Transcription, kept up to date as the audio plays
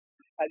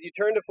as you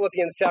turn to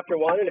Philippians chapter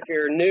 1, and if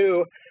you're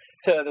new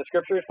to the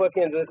scriptures,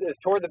 Philippians is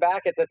toward the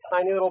back. It's a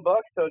tiny little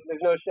book, so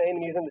there's no shame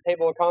in using the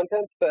table of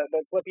contents, but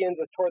Philippians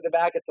is toward the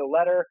back. It's a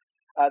letter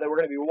that we're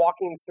going to be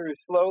walking through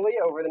slowly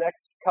over the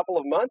next couple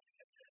of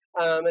months.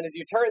 And as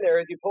you turn there,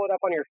 as you pull it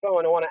up on your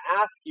phone, I want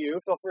to ask you,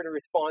 feel free to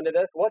respond to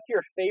this, what's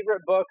your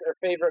favorite book or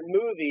favorite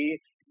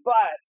movie,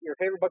 but your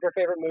favorite book or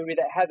favorite movie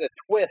that has a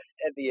twist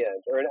at the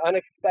end or an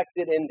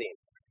unexpected ending?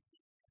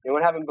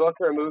 Anyone have a book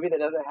or a movie that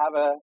doesn't have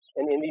an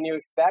ending you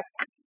expect?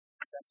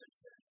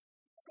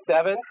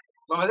 Seven?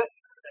 What was it?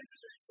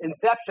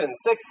 Inception.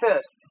 Sixth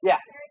Sense. Yeah.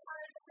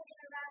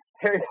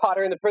 Harry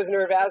Potter and the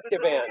Prisoner of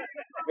Azkaban.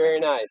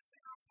 Very nice.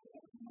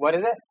 What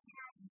is it?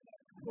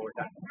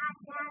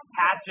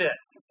 Hatchet.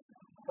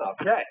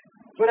 Okay.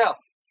 What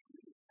else?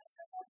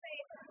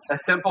 A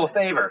Simple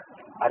Favor.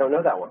 I don't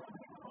know that one.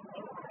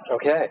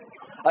 Okay.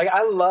 Like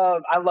I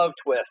love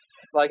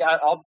twists. Like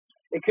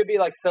it could be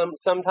like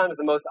sometimes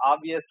the most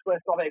obvious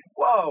twist. I'll be like,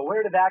 whoa,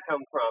 where did that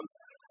come from?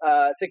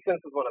 Sixth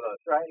Sense was one of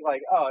those, right?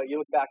 Like, oh, you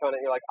look back on it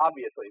and you're like,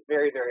 obviously,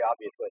 very, very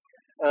obviously.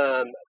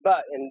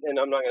 But I'm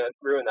not going to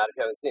ruin that if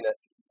you haven't seen it.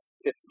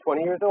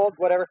 20 years old,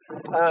 whatever.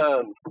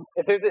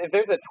 If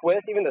there's a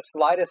twist, even the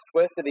slightest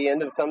twist at the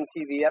end of some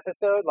TV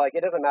episode, like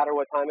it doesn't matter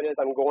what time it is,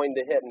 I'm going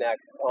to hit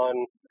next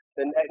on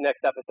the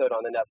next episode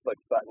on the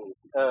Netflix button.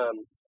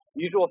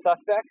 Usual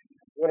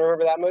Suspects. You want to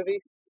remember that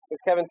movie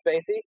with Kevin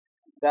Spacey?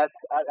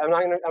 I'm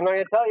not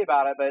gonna tell you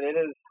about it, but it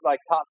is like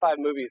top 5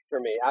 movies for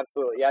me.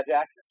 Absolutely, yeah,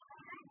 Jack.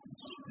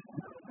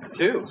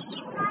 2.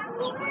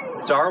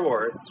 Star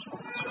Wars.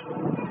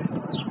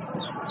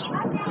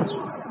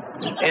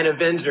 And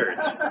Avengers.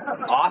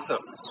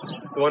 Awesome.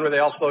 The one where they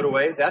all float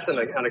away. That's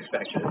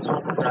unexpected,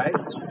 right?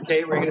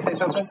 Kate, were you gonna say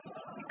something?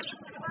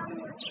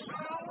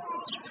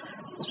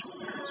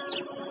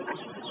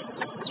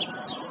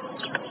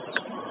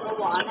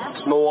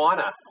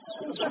 Moana.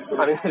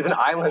 I mean, there's an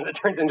island that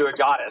turns into a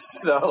goddess,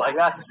 so like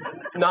that's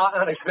not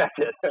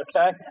unexpected.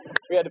 Okay,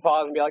 we had to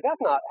pause and be like,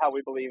 that's not how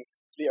we believe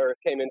the Earth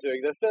came into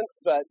existence,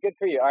 but good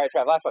for you. All right,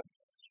 Trav, last one.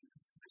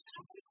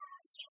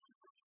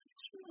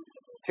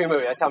 2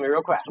 movies. Tell me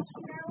real quick.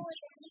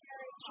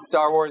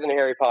 Star Wars and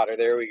Harry Potter.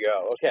 There we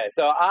go. Okay,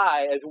 so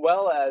I, as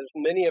well as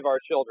many of our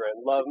children,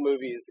 love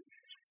movies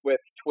with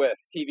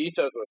twists, TV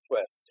shows with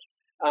twists.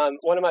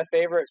 One of my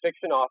favorite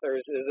fiction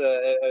authors is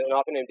an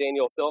author named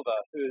Daniel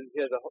Silva, who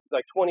has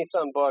like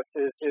 20-some books.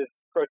 His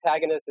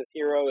protagonist, his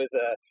hero, is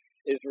a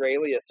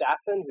Israeli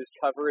assassin whose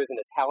cover is an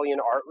Italian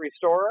art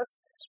restorer.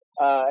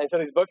 And so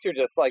these books are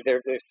just like,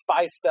 they're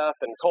spy stuff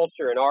and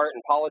culture and art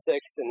and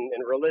politics and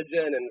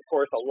religion. And, of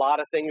course, a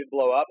lot of things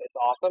blow up. It's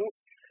awesome.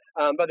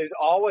 But there's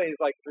always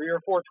like 3 or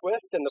 4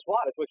 twists in the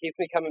plot. It's what keeps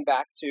me coming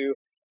back to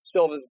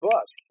Silva's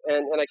books.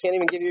 And I can't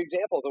even give you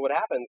examples of what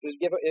happens.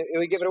 It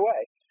would give it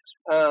away.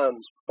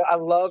 But I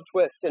love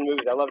twists in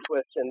movies. I love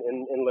twists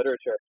in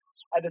literature.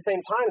 At the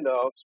same time,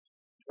 though,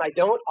 I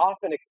don't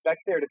often expect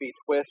there to be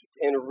twists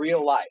in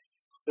real life.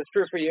 Is this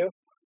true for you?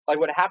 Like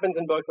what happens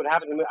in books, what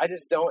happens in movies, I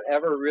just don't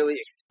ever really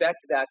expect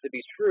that to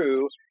be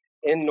true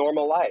in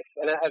normal life.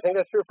 And I think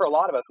that's true for a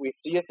lot of us. We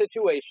see a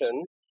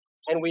situation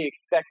and we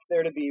expect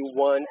there to be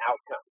one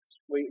outcome.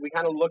 We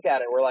kind of look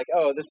at it. We're like,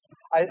 oh,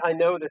 I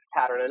know this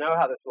pattern. I know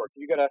how this works.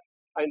 If you go to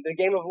the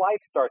game of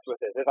life starts with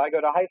it. If I go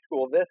to high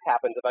school, this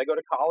happens. If I go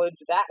to college,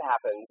 that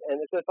happens. And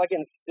so it's like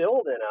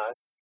instilled in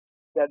us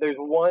that there's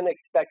one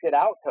expected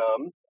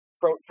outcome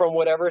from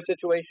whatever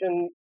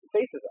situation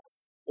faces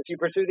us. If you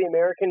pursue the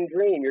American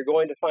dream, you're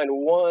going to find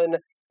one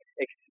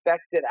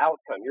expected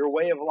outcome. Your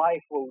way of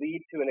life will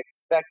lead to an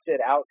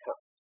expected outcome.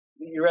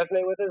 You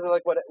resonate with this?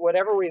 Like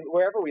wherever we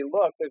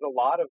look, there's a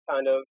lot of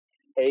kind of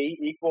A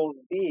equals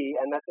B,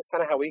 and that's just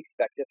kind of how we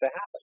expect it to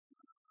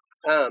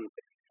happen.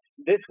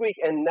 This week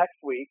and next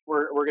week,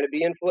 we're going to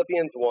be in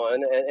Philippians 1,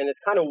 and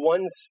it's kind of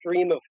one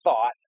stream of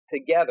thought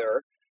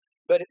together.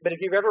 But if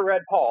you've ever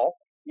read Paul,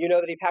 you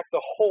know that he packs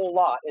a whole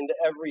lot into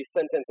every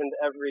sentence, into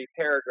every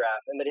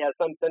paragraph, and that he has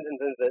some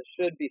sentences that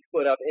should be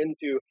split up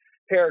into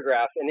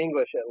paragraphs in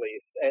English at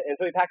least. And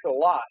so he packs a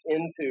lot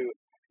into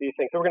these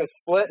things. So we're going to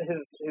split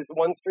his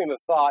one stream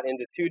of thought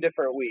into 2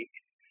 different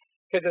weeks,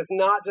 because it's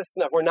not just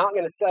enough. We're not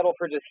going to settle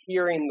for just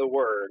hearing the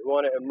word. We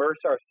want to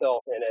immerse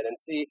ourselves in it and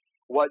see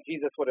what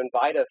Jesus would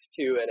invite us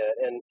to in it,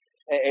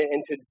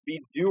 and to be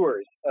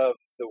doers of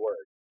the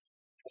word.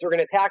 So we're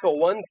going to tackle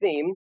one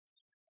theme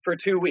for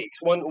 2 weeks,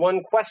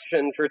 one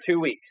question for 2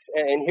 weeks.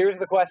 And here's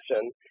the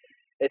question.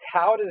 It's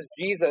how does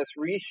Jesus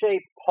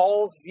reshape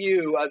Paul's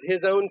view of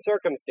his own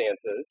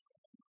circumstances,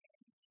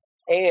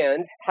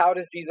 and how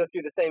does Jesus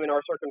do the same in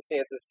our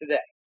circumstances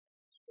today?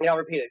 And I'll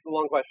repeat it. It's a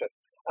long question.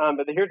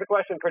 But here's the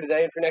question for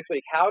today and for next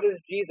week. How does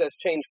Jesus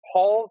change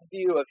Paul's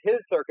view of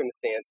his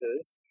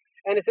circumstances?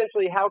 And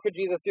essentially, how could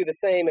Jesus do the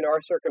same in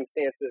our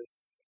circumstances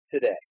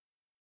today?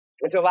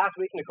 And so last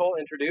week, Nicole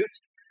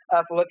introduced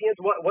Philippians.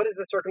 What is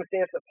the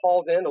circumstance that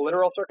Paul's in, the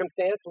literal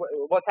circumstance?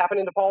 What's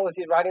happening to Paul as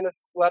he's writing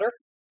this letter?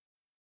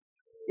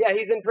 Yeah,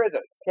 he's in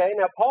prison. Okay,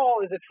 now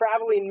Paul is a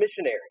traveling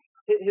missionary.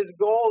 His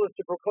goal is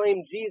to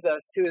proclaim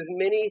Jesus to as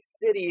many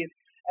cities,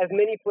 as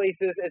many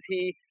places as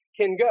he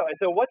can go. And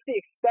so what's the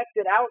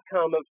expected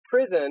outcome of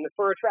prison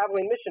for a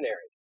traveling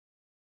missionary?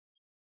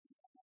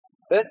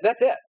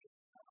 That's it.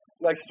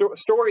 Like,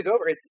 story's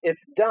over.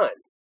 It's done,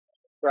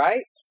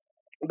 right?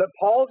 But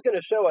Paul's going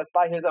to show us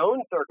by his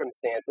own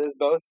circumstances,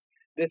 both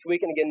this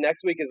week and again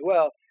next week as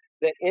well,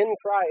 that in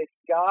Christ,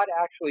 God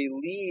actually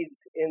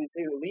leads him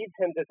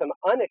to some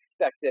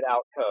unexpected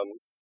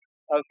outcomes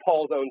of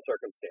Paul's own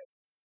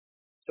circumstances.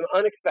 Some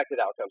unexpected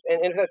outcomes.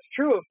 And if that's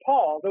true of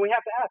Paul, then we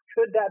have to ask,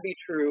 could that be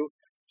true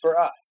for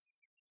us?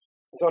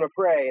 So I want to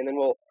pray, and then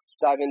we'll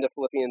dive into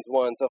Philippians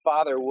 1. So,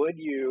 Father, would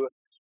you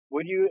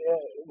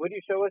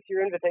show us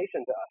your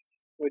invitation to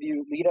us? Would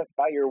you lead us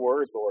by your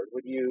word, Lord?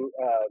 Would you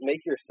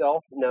make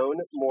yourself known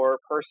more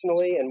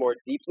personally and more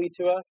deeply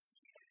to us?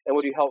 And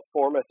would you help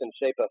form us and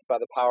shape us by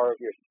the power of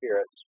your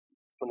Spirit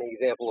from the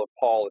example of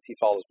Paul as he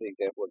follows the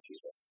example of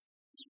Jesus?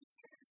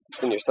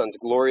 In your Son's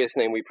glorious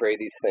name we pray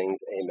these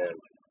things. Amen.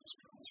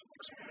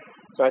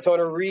 All right, so I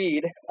want to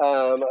read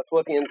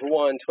Philippians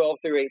 1, 12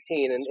 through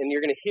 18, and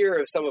you're going to hear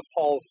of some of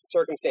Paul's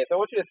circumstances. I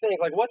want you to think,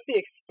 like, what's the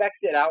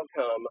expected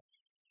outcome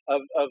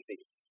of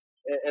these?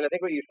 And I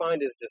think what you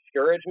find is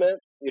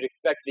discouragement. You'd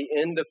expect the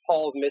end of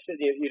Paul's mission.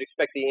 You'd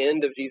expect the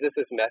end of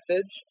Jesus'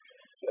 message.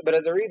 But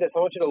as I read this, I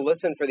want you to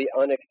listen for the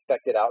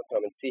unexpected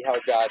outcome and see how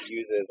God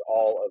uses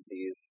all of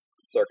these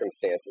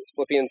circumstances.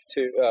 Philippians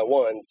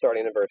 1,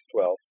 starting in verse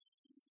 12.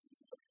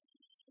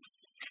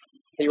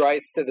 He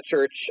writes to the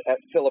church at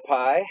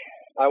Philippi,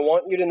 I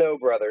want you to know,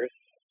 brothers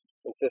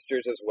and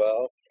sisters as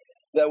well,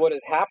 that what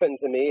has happened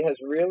to me has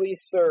really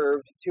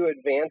served to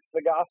advance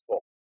the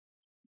gospel,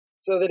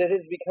 so that it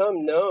has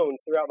become known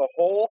throughout the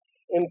whole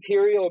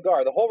imperial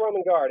guard, the whole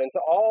Roman guard, and to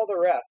all the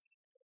rest,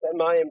 that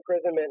my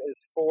imprisonment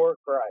is for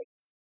Christ.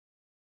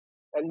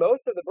 And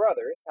most of the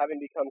brothers, having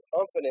become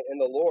confident in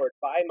the Lord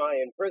by my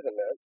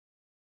imprisonment,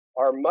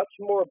 are much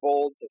more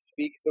bold to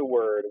speak the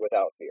word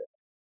without fear.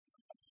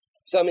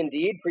 Some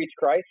indeed preach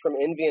Christ from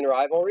envy and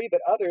rivalry, but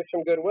others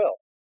from goodwill.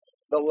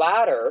 The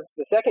latter,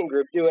 the second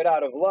group, do it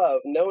out of love,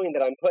 knowing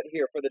that I'm put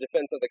here for the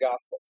defense of the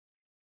gospel.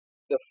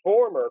 The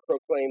former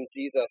proclaim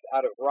Jesus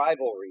out of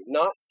rivalry,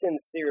 not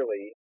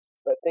sincerely,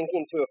 but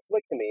thinking to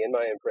afflict me in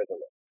my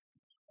imprisonment.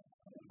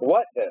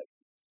 What then?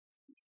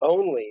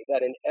 Only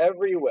that in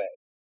every way,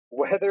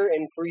 whether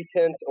in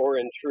pretense or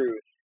in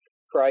truth,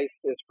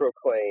 Christ is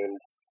proclaimed,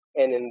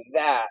 and in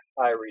that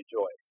I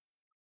rejoice.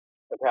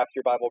 And perhaps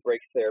your Bible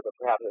breaks there, but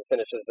perhaps it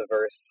finishes the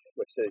verse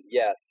which says,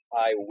 yes,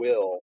 I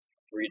will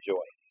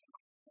rejoice.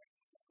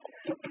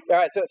 All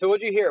right, so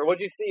what did you hear? What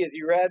did you see as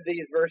you read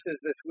these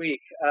verses this week?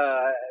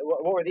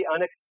 What were the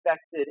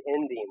unexpected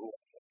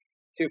endings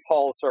to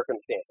Paul's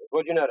circumstances?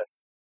 What did you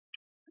notice?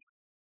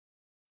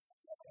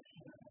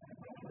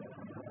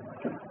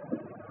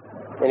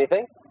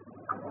 Anything?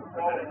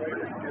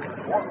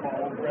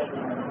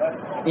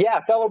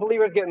 Yeah, fellow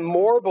believers get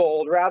more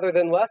bold rather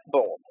than less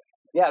bold.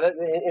 Yeah,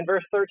 in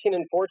verse 13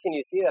 and 14,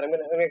 you see that. I'm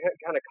going to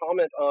kind of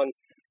comment on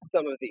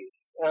some of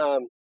these.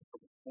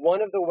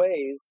 One of the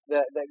ways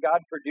that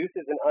God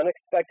produces an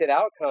unexpected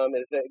outcome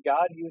is that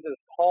God uses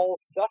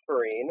Paul's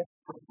suffering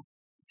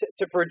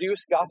to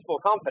produce gospel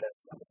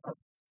confidence.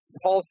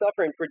 Paul's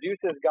suffering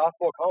produces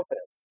gospel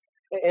confidence.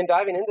 And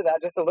diving into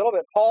that just a little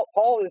bit,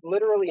 Paul is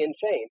literally in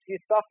chains.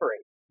 He's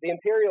suffering. The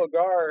imperial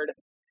guard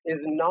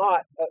is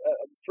not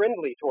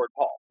friendly toward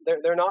Paul.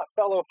 They're not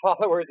fellow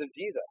followers of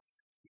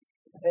Jesus.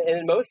 And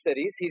in most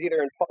cities, he's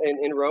either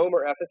in Rome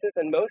or Ephesus.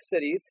 In most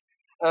cities,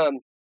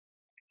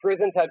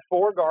 prisons had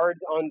 4 guards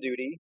on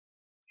duty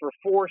for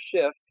 4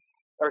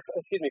 shifts,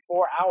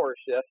 4-hour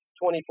shifts,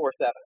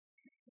 24/7.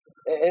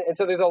 And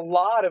so there's a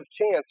lot of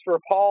chance for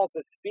Paul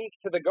to speak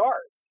to the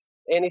guards.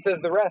 And he says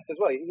the rest as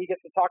well. He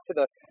gets to talk to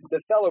the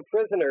fellow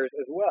prisoners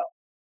as well.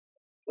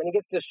 And he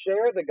gets to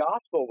share the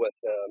gospel with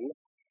them.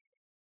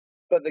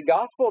 But the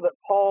gospel that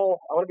Paul,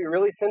 I want to be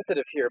really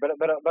sensitive here, but I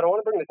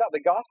want to bring this out.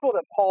 The gospel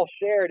that Paul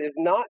shared is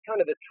not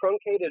kind of the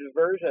truncated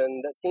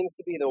version that seems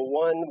to be the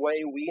one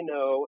way we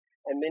know,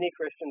 and many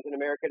Christians in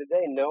America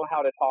today know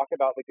how to talk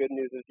about the good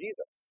news of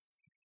Jesus.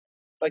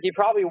 Like, he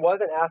probably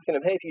wasn't asking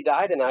him, hey, if you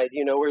die tonight, do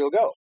you know where you'll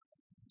go?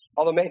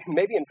 Although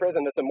maybe in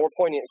prison, that's a more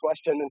poignant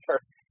question than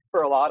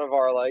for a lot of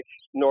our, like,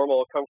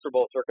 normal,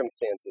 comfortable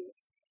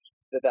circumstances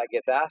that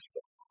gets asked.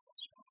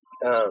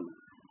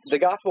 The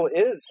gospel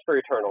is for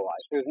eternal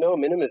life. There's no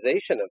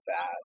minimization of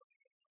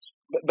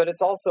that. But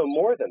it's also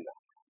more than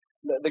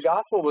that. The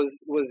gospel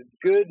was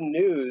good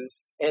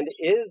news and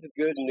is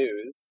good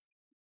news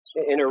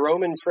in a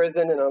Roman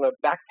prison and on a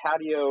back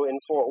patio in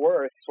Fort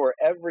Worth for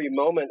every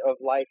moment of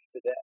life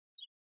today.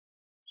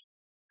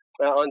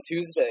 On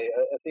Tuesday,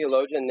 a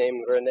theologian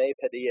named Rene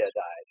Padilla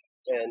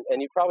died.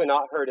 And you've probably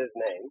not heard his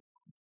name,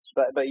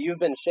 but you've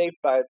been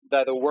shaped by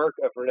the work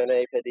of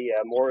Rene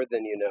Padilla more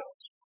than you know.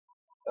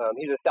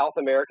 He's a South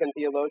American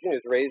theologian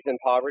who's raised in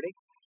poverty.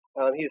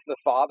 He's the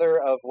father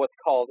of what's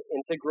called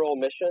integral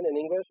mission in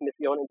English.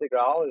 Misión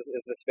Integral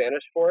is the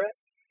Spanish for it.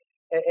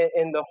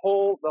 And the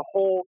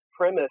whole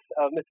premise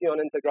of Misión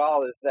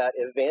Integral is that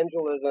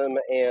evangelism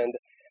and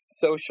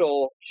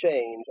social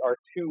change are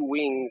 2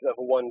 wings of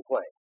one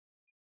plane.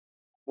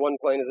 One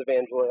plane is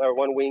evangelism, or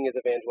one wing is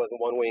evangelism,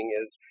 one wing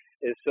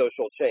is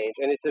social change.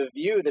 And it's a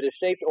view that has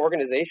shaped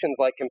organizations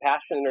like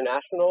Compassion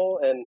International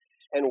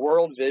and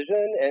World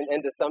Vision,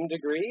 and to some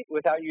degree,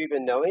 without you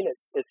even knowing,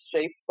 it's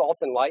shaped Salt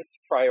and Light's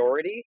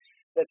priority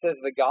that says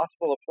the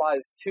gospel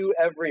applies to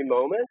every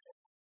moment,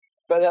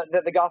 but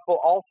that the gospel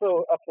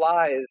also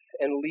applies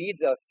and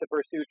leads us to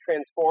pursue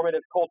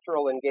transformative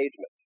cultural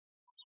engagement.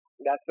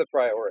 That's the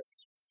priority.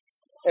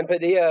 And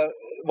Padilla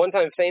one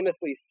time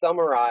famously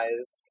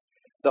summarized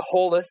the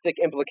holistic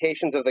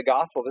implications of the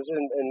gospel. This is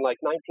in like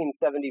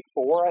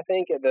 1974, I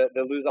think, at the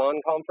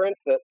Lausanne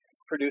conference that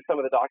produced some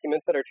of the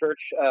documents that our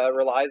church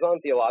relies on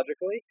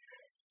theologically.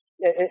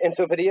 And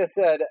so Padilla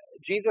said,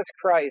 Jesus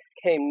Christ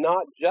came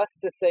not just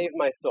to save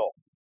my soul.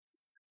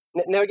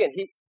 Now again,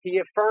 he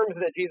affirms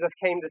that Jesus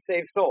came to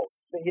save souls.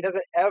 He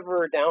doesn't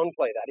ever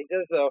downplay that. He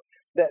says, though,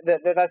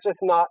 that's just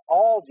not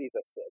all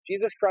Jesus did.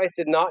 Jesus Christ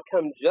did not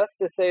come just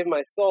to save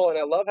my soul, and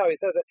I love how he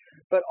says it,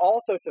 but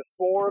also to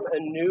form a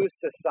new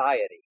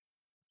society.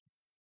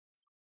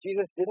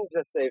 Jesus didn't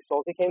just save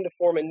souls, he came to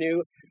form a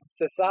new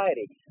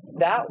society.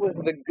 That was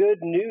the good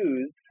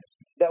news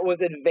that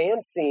was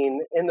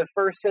advancing in the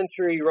first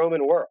century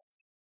Roman world.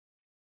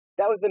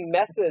 That was the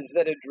message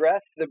that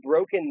addressed the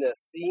brokenness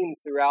seen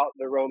throughout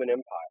the Roman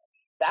Empire.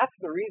 That's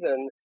the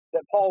reason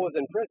that Paul was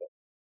in prison.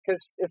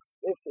 Because if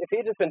he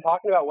had just been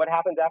talking about what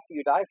happens after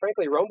you die,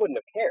 frankly, Rome wouldn't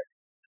have cared.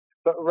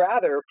 But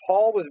rather,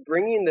 Paul was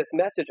bringing this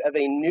message of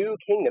a new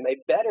kingdom, a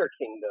better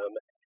kingdom,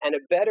 and a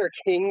better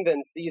king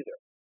than Caesar.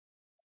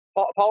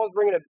 Paul was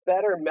bringing a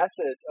better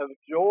message of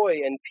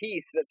joy and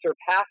peace that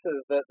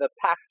surpasses the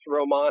Pax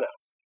Romana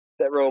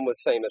that Rome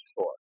was famous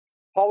for.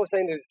 Paul was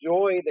saying there's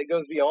joy that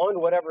goes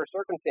beyond whatever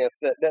circumstance,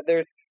 that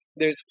there's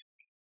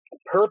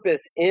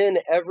purpose in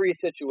every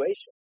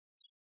situation.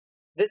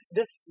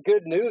 This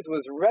good news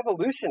was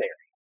revolutionary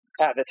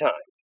at the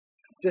time,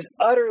 just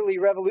utterly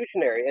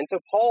revolutionary. And so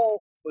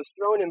Paul was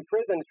thrown in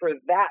prison for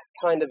that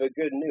kind of a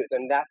good news,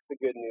 and that's the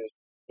good news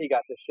he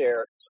got to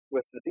share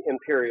with the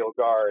imperial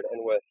guard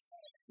and with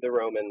the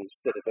Roman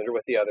citizens, or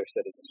with the other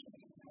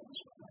citizens.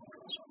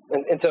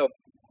 And so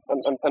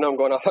I know I'm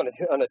going off on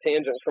a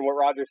tangent from what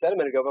Roger said a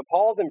minute ago, but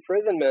Paul's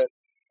imprisonment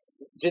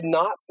did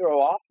not throw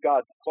off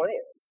God's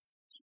plan.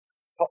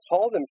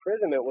 Paul's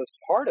imprisonment was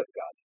part of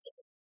God's plan.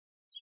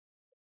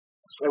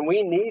 And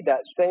we need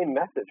that same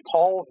message,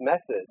 Paul's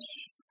message,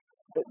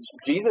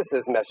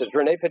 Jesus' message,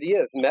 Rene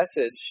Padilla's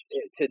message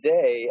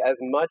today, as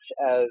much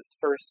as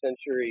first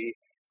century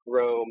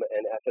Rome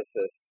and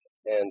Ephesus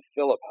and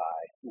Philippi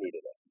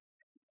needed it.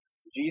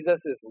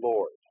 Jesus is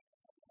Lord.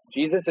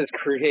 Jesus is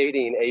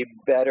creating a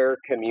better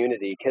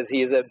community because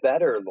he is a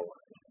better Lord.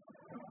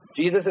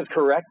 Jesus is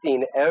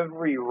correcting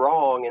every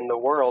wrong in the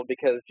world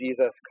because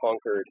Jesus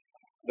conquered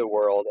the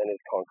world and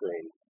is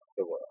conquering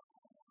the world.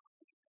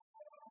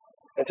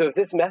 And so if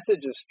this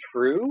message is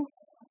true,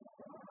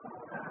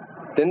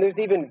 then there's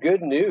even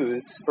good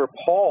news for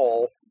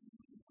Paul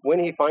when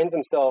he finds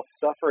himself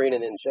suffering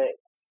and in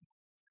chains.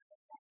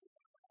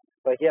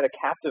 Like he had a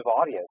captive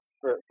audience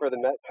for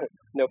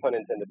no pun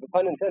intended, but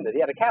pun intended. He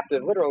had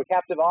a literal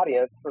captive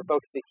audience for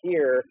folks to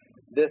hear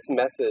this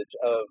message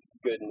of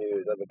good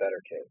news of a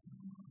better king.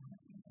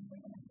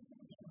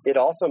 It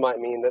also might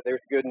mean that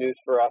there's good news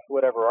for us,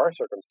 whatever our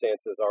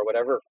circumstances are,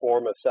 whatever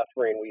form of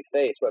suffering we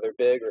face, whether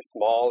big or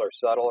small or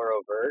subtle or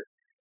overt.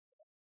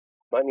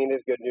 Might mean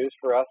there's good news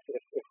for us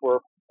if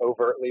we're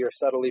overtly or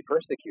subtly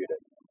persecuted.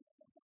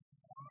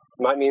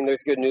 Might mean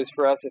there's good news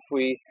for us if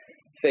we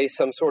face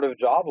some sort of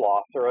job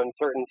loss or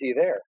uncertainty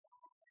there.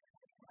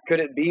 Could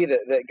it be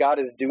that God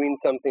is doing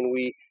something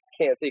we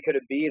can't see? Could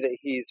it be that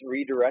he's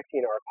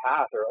redirecting our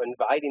path or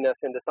inviting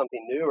us into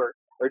something new or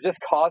just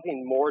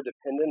causing more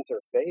dependence or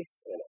faith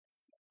in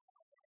us?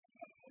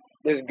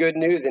 There's good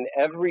news in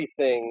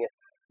everything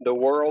the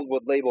world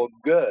would label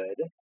good.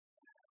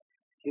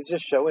 He's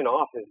just showing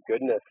off his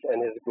goodness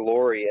and his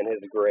glory and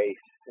his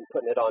grace and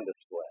putting it on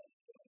display.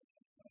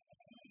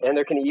 And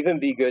there can even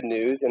be good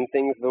news in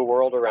things the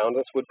world around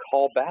us would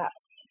call bad.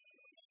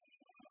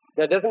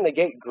 That doesn't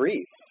negate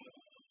grief.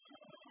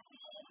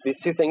 These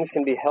two things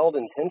can be held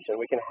in tension.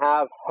 We can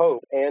have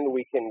hope and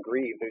we can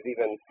grieve. There's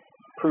even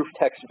proof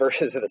text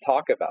verses that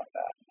talk about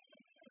that.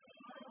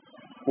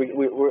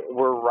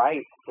 We're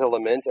right to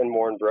lament and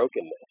mourn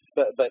brokenness,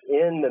 but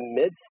in the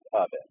midst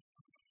of it,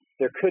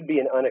 there could be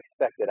an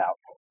unexpected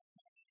outcome.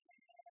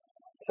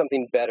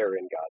 Something better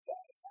in God's eyes.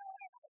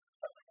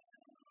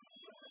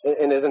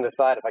 And as an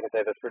aside, if I can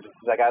say this for just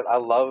a second, I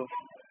love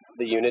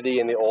the unity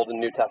in the Old and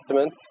New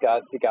Testaments.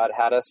 God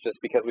had us just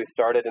because we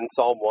started in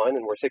Psalm 1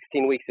 and we're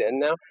 16 weeks in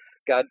now.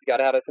 God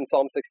had us in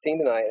Psalm 16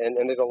 tonight,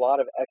 and there's a lot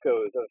of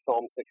echoes of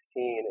Psalm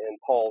 16 in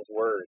Paul's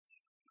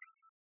words.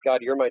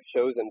 God, you're my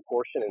chosen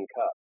portion and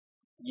cup.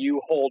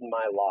 You hold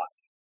my lot.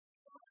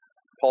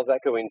 Paul's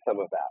echoing some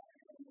of that.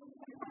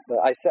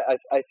 I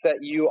set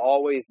you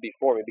always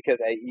before me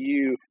because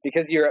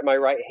you're at my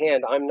right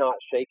hand, I'm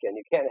not shaken.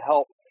 You can't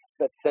help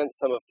but sense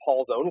some of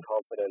Paul's own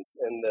confidence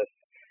in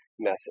this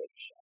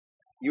message.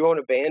 You won't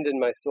abandon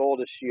my soul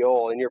to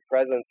Sheol. In your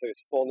presence,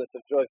 there's fullness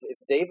of joy. If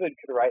David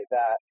could write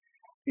that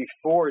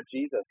before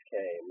Jesus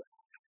came,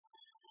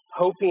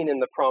 hoping in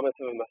the promise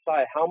of a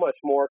Messiah, how much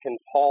more can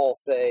Paul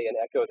say and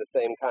echo the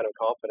same kind of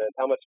confidence?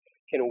 How much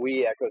can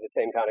we echo the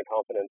same kind of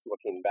confidence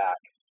looking back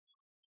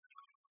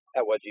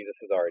at what Jesus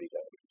has already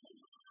done?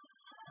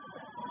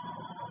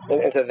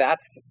 And so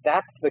that's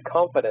the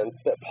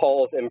confidence that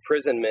Paul's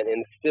imprisonment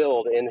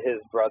instilled in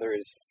his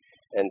brothers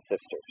and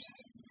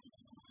sisters.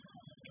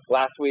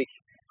 Last week,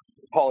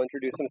 Paul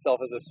introduced himself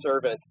as a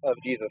servant of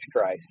Jesus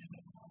Christ.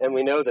 And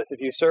we know this.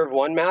 If you serve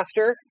one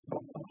master,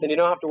 then you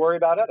don't have to worry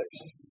about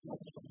others.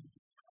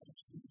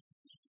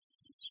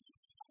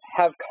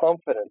 Have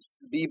confidence.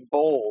 Be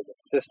bold,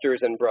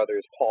 sisters and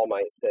brothers, Paul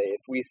might say.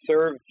 If we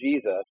serve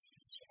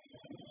Jesus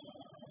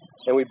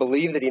and we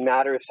believe that he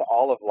matters to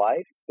all of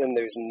life, then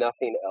there's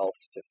nothing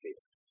else to fear.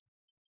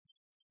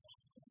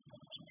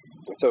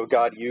 And so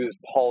God used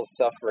Paul's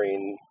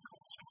suffering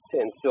to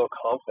instill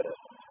confidence.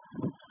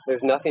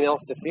 There's nothing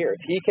else to fear.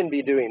 If he can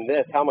be doing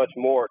this, how much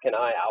more can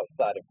I,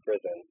 outside of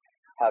prison,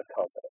 have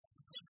confidence?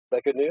 Is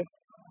that good news?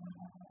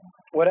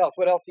 What else?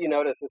 What else do you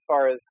notice as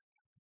far as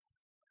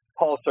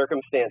Paul's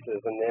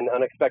circumstances and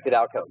unexpected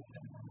outcomes?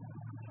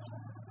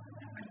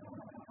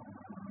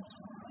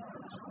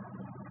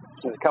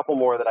 There's a couple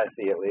more that I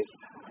see, at least.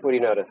 What do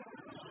you notice?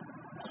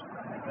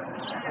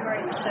 I've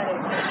already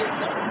said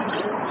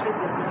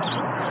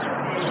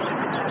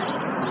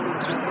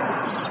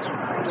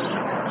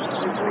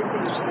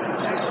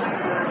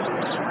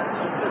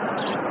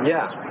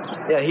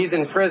Yeah, he's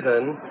in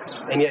prison,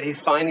 and yet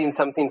he's finding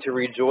something to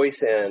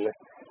rejoice in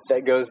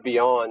that goes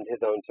beyond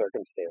his own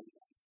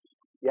circumstances.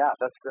 Yeah,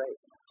 that's great.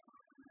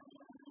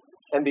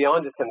 And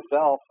beyond just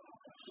himself,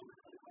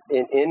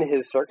 in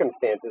his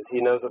circumstances,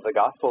 he knows that the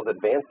gospel is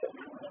advancing.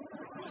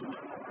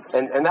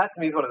 And that to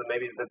me is one of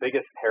maybe the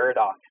biggest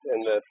paradox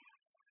in this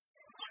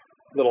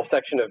little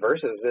section of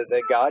verses,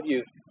 that God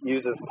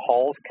uses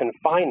Paul's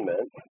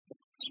confinement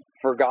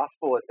for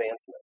gospel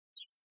advancement.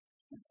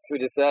 So we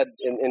just said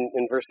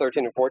in verse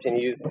 13 and 14,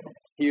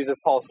 he uses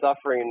Paul's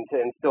suffering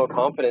to instill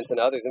confidence in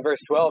others. In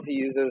verse 12, he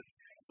uses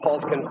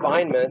Paul's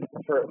confinement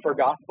for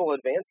gospel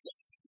advancement.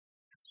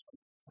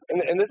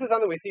 And this is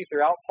something we see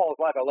throughout Paul's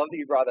life. I love that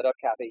you brought that up,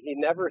 Kathy. He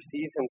never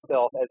sees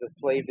himself as a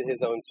slave to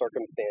his own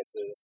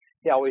circumstances.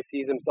 He always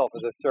sees himself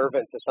as a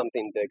servant to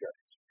something bigger.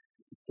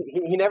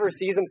 He never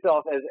sees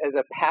himself as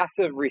a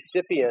passive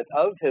recipient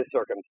of his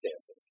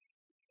circumstances.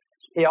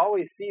 He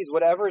always sees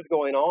whatever is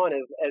going on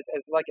as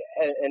like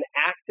an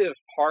active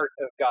part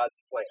of God's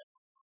plan.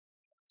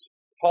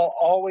 Paul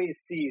always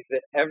sees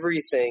that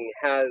everything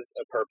has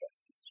a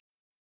purpose.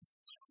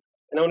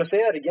 And I want to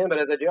say that again, but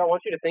as I do, I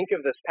want you to think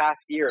of this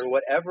past year and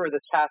whatever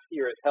this past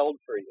year has held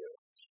for you.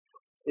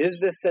 Is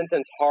this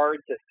sentence hard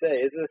to say?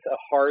 Is this a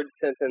hard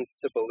sentence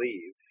to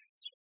believe?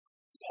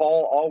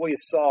 Paul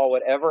always saw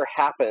whatever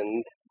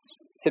happened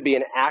to be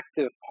an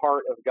active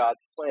part of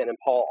God's plan, and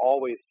Paul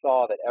always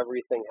saw that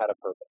everything had a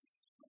purpose.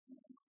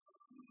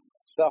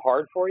 Is that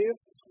hard for you?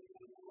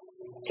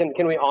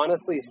 Can we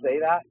honestly say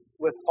that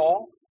with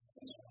Paul?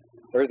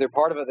 Or is there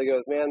part of it that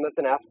goes, man, that's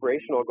an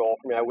aspirational goal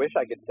for me. I wish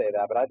I could say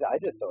that, but I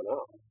just don't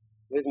know.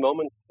 There's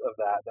moments of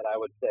that I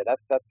would say,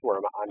 that's where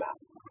I'm at.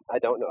 I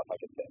don't know if I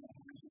could say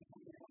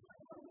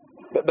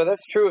that. But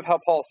that's true of how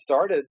Paul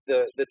started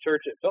the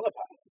church at Philippi.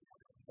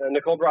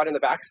 Nicole brought in the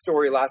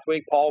backstory last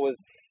week.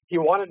 He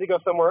wanted to go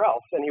somewhere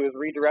else, and he was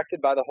redirected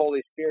by the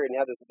Holy Spirit, and he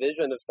had this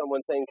vision of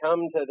someone saying,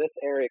 come to this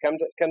area, come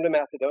to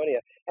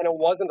Macedonia. And it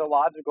wasn't a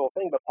logical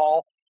thing, but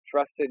Paul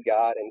trusted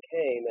God and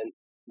came, and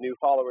new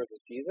followers of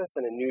Jesus,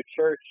 and a new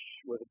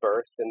church was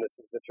birthed, and this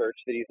is the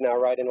church that he's now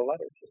writing a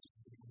letter to.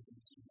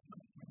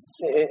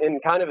 In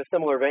kind of a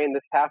similar vein,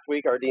 this past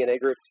week, our DNA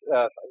groups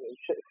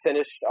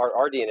finished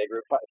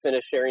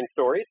sharing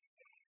stories,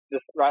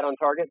 just right on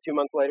target, 2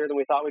 months later than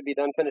we thought we'd be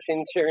done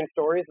finishing sharing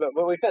stories, but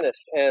we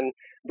finished. And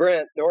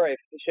Brent Dore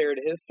shared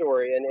his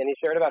story, and he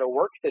shared about a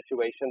work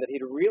situation that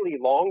he'd really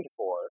longed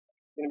for,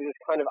 this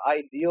kind of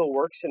ideal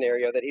work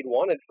scenario that he'd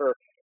wanted for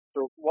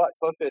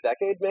close to a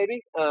decade,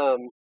 maybe?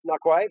 Not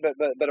quite,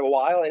 but a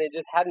while, and it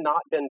just had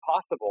not been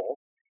possible.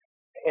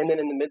 And then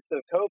in the midst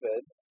of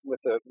COVID, with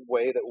the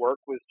way that work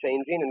was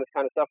changing and this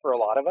kind of stuff for a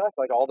lot of us,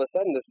 like all of a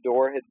sudden this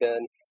door had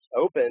been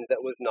opened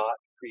that was not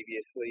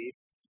previously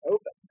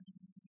open.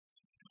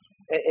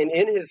 And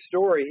in his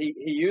story,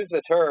 he used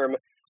the term,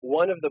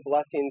 one of the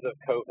blessings of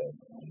COVID.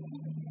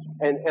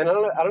 And I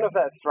don't know if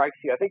that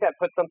strikes you. I think that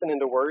puts something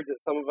into words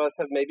that some of us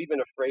have maybe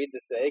been afraid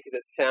to say because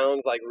it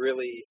sounds like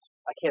really,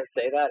 I can't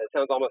say that. It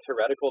sounds almost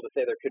heretical to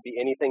say there could be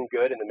anything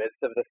good in the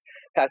midst of this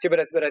past year.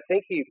 But I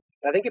think he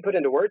put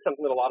into words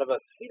something that a lot of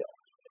us feel.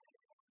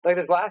 Like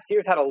this last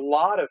year's had a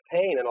lot of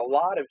pain and a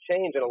lot of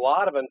change and a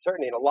lot of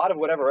uncertainty and a lot of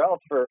whatever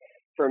else for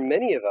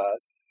many of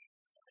us.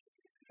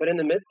 But in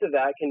the midst of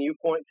that, can you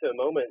point to a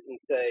moment and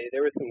say,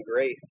 there was some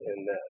grace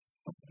in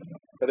this,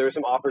 or there was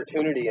some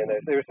opportunity in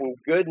this, there was some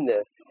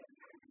goodness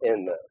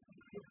in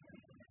this?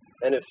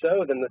 And if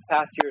so, then this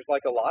past year is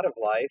like a lot of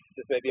life,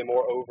 just maybe a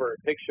more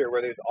overt picture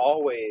where there's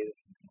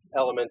always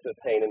elements of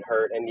pain and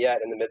hurt, and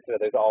yet in the midst of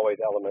it, there's always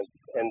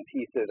elements and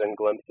pieces and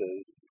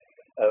glimpses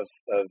of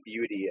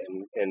beauty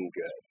and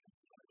good.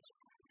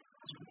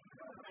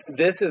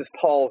 This is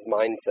Paul's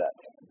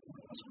mindset.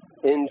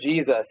 In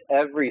Jesus,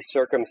 every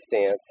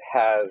circumstance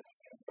has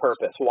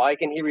purpose. Why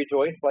can he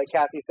rejoice? Like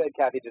Kathy said,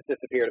 Kathy just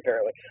disappeared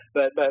apparently.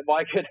 But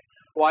why could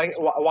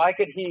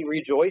he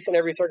rejoice in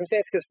every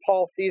circumstance? Because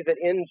Paul sees that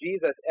in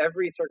Jesus,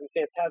 every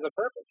circumstance has a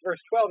purpose.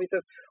 Verse 12, he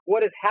says,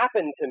 "What has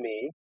happened to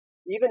me,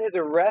 even his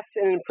arrest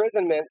and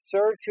imprisonment,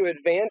 served to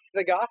advance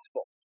the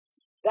gospel."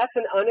 That's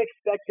an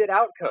unexpected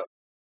outcome.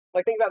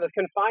 Like, think about this.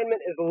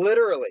 Confinement is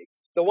literally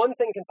the one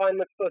thing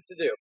confinement's supposed to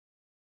do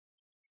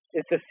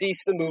is to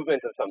cease the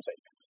movement of something,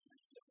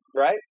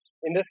 right?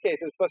 In this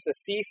case, it was supposed to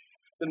cease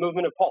the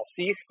movement of Paul,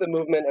 cease the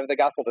movement of the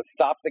gospel, to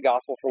stop the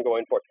gospel from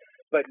going forth.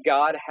 But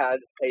God had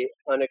an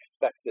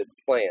unexpected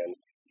plan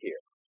here.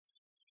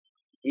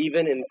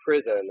 Even in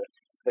prison,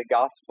 the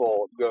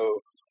gospel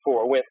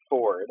went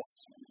forward.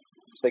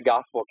 The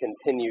gospel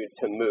continued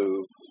to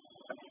move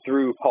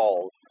through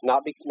Paul's,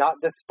 not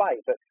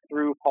despite, but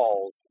through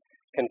Paul's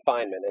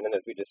confinement. And then,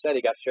 as we just said,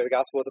 he got to share the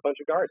gospel with a bunch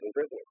of guards and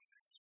prisoners.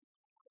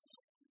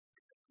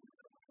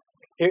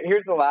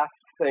 Here's the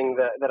last thing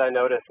that I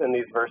notice in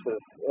these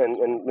verses, and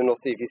then we'll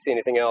see if you see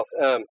anything else.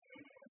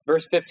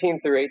 Verse 15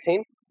 through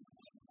 18,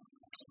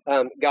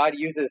 God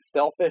uses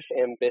selfish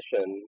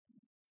ambition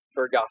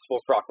for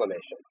gospel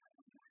proclamation.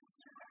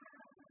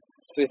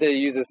 So he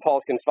uses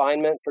Paul's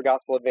confinement for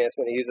gospel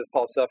advancement. He uses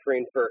Paul's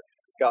suffering for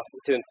gospel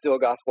to instill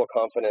gospel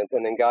confidence,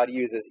 and then God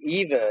uses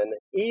even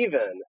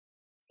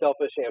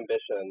selfish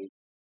ambition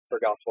for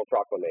gospel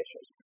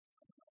proclamation.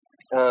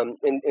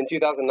 In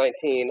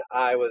 2019,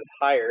 I was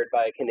hired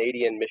by a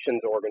Canadian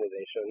missions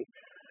organization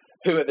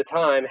who at the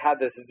time had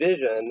this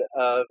vision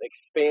of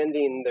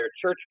expanding their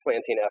church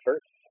planting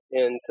efforts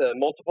into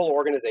multiple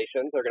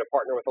organizations. They're going to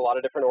partner with a lot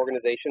of different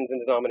organizations and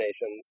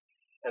denominations,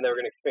 and they were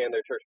going to expand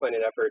their church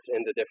planting efforts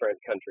into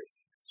different countries.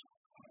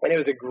 And it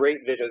was a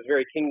great vision. It was a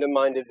very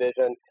kingdom-minded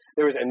vision.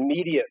 There was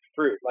immediate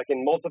fruit. Like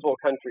in multiple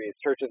countries,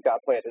 churches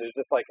got planted. It was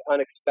just like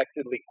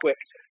unexpectedly quick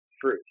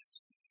fruit.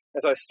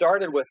 And so I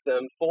started with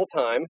them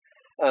full-time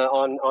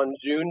on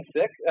June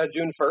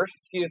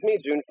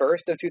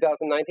 1st of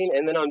 2019.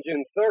 And then on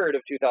June 3rd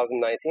of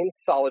 2019,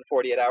 solid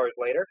 48 hours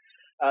later,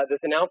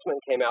 this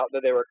announcement came out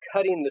that they were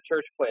cutting the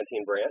church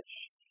planting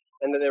branch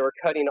and that they were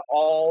cutting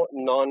all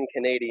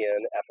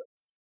non-Canadian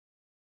efforts.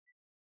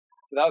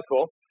 So that was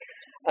cool.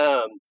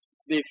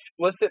 The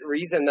explicit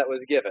reason that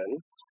was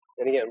given,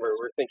 and again,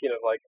 we're thinking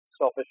of like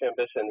selfish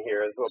ambition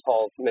here is what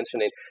Paul's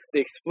mentioning. The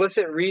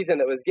explicit reason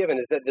that was given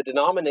is that the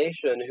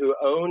denomination who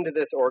owned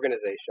this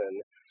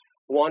organization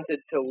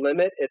wanted to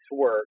limit its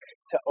work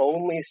to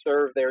only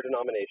serve their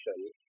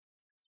denomination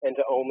and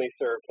to only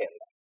serve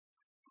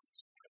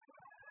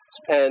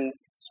Canada. And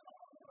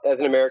as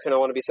an American, I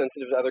want to be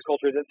sensitive to other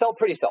cultures. It felt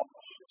pretty selfish.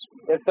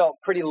 It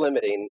felt pretty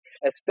limiting,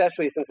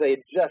 especially since they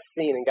had just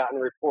seen and gotten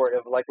a report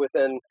of like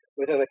within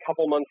a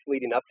couple months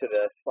leading up to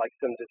this, like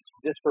some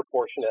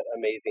disproportionate,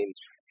 amazing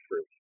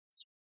fruit.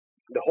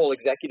 The whole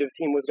executive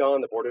team was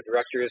gone. The board of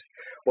directors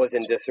was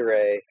in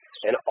disarray,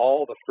 and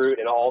all the fruit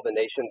and all the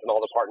nations and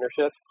all the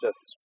partnerships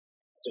just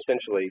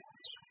essentially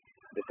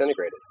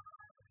disintegrated.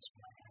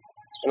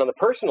 And on the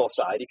personal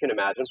side, you can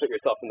imagine, put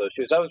yourself in those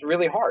shoes. That was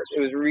really hard. It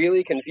was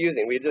really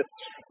confusing. We just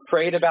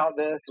prayed about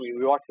this. We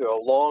walked through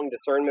a long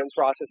discernment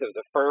process. It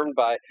was affirmed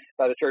by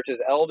the church's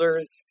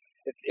elders.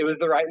 It was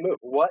the right move.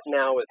 What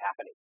now is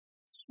happening?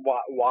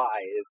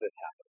 Why is this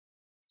happening?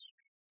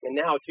 And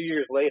now, 2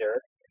 years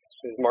later,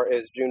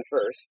 is June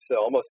 1st, so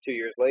almost 2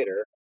 years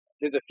later,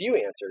 there's a few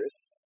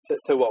answers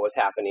to what was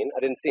happening. I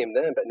didn't see them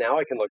then, but now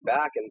I can look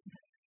back and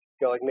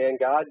go like, man,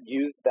 God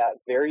used that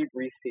very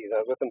brief season. I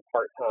was with them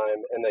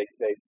part-time, and they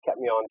kept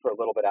me on for a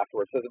little bit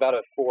afterwards. So it was about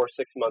a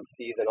 4-6 month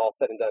season, all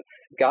said and done.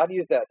 God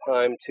used that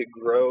time to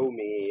grow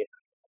me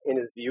in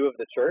his view of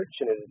the church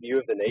and his view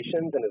of the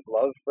nations and his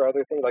love for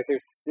other things. Like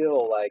there's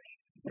still like,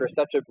 for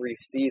such a brief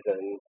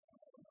season,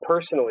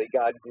 personally,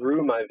 God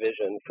grew my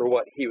vision for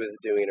what he was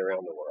doing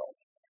around the world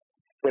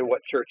and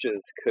what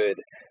churches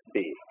could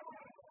be.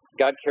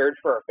 God cared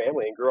for our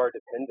family and grew our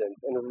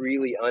dependence in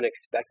really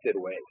unexpected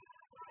ways.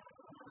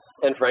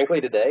 And frankly,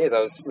 today, as I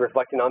was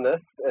reflecting on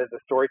this, as the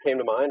story came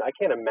to mind, I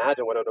can't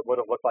imagine what it would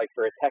have looked like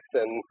for a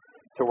Texan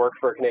to work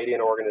for a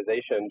Canadian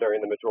organization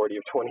during the majority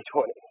of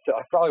 2020. So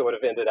I probably would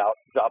have ended up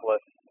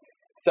jobless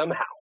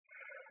somehow.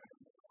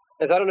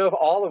 And so I don't know if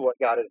all of what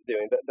God is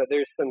doing, but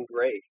there's some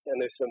grace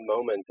and there's some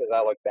moments as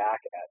I look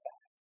back at that.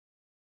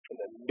 And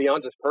then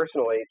beyond just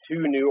personally,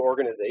 2 new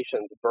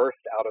organizations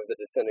birthed out of the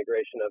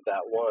disintegration of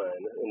that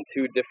one in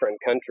 2 different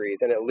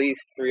countries, and at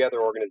least 3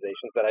 other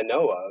organizations that I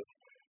know of.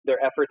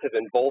 Their efforts have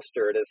been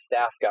bolstered as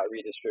staff got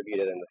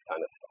redistributed and this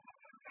kind of stuff.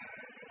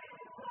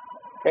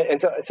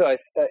 And so I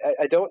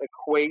don't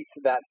equate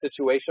that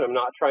situation. I'm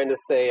not trying to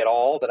say at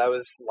all that I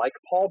was like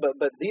Paul,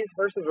 but these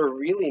verses were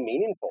really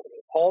meaningful to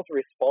me. Paul's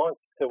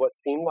response to what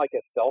seemed like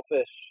a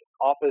selfish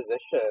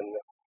opposition,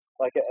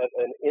 like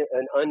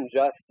an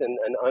unjust and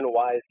an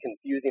unwise,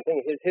 confusing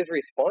thing, his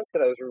response to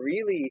that was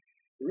really,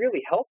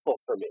 really helpful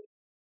for me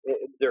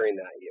during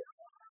that year.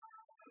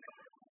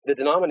 the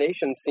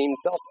denominations seemed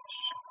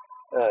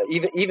selfish,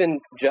 even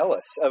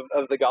jealous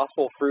of the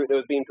gospel fruit that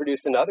was being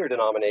produced in other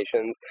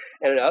denominations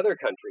and in other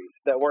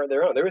countries that weren't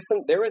their own. There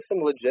was some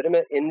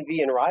legitimate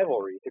envy and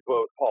rivalry, to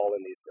quote Paul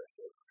in these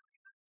verses.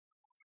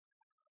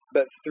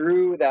 But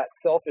through that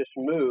selfish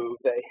move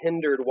that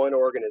hindered one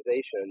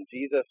organization,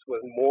 Jesus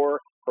was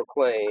more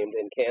proclaimed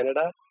in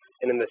Canada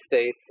and in the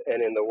States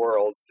and in the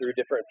world through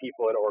different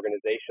people and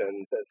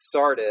organizations that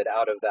started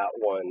out of that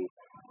one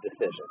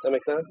decision. Does that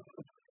make sense?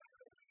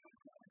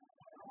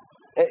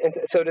 And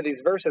so to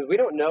these verses, we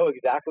don't know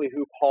exactly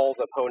who Paul's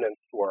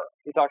opponents were.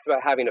 He talks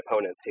about having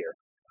opponents here.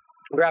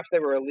 Perhaps they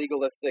were a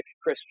legalistic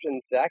Christian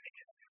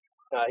sect.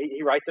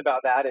 He writes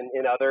about that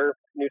in other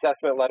New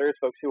Testament letters,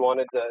 folks who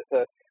wanted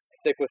to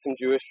stick with some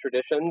Jewish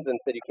traditions and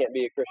said you can't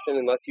be a Christian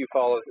unless you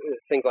follow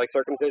things like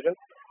circumcision.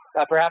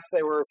 Perhaps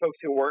they were folks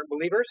who weren't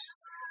believers,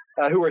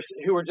 who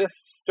were just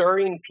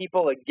stirring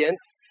people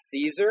against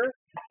Caesar,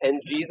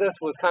 and Jesus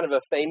was kind of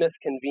a famous,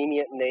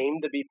 convenient name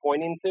to be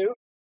pointing to.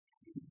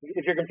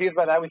 If you're confused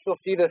by that, we still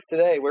see this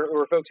today, where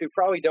folks who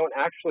probably don't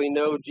actually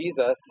know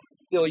Jesus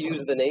still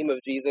use the name of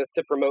Jesus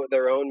to promote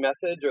their own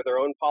message or their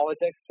own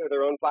politics or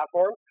their own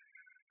platform.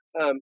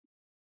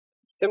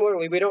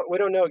 Similarly, we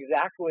don't know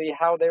exactly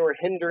how they were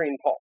hindering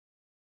Paul.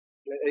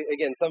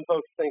 Again, some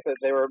folks think that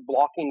they were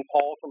blocking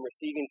Paul from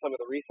receiving some of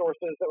the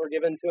resources that were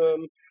given to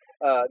him.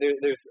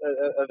 There's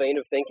a vein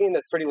of thinking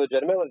that's pretty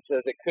legitimate that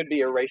says it could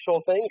be a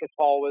racial thing because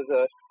Paul was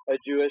a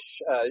Jewish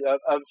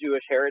of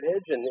Jewish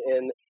heritage and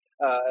in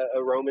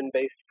a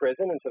Roman-based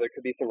prison, and so there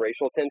could be some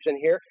racial tension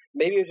here.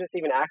 Maybe it was just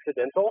even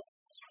accidental.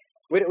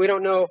 We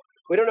don't know.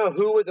 We don't know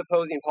who was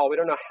opposing Paul. We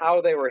don't know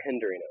how they were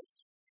hindering him.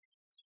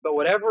 But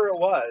whatever it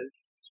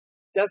was,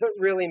 doesn't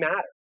really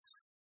matter.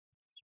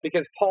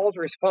 Because Paul's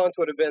response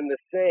would have been the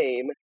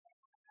same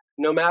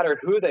no matter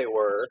who they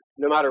were,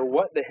 no matter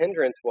what the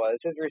hindrance was.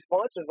 His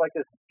response is like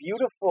this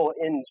beautiful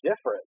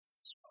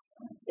indifference,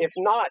 if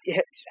not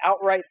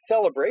outright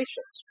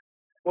celebration.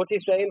 What's he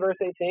say in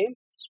verse 18?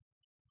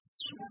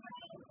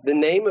 The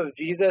name of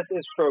Jesus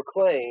is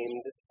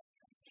proclaimed,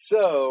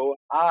 so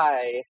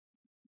I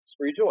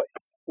rejoice.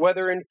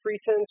 Whether in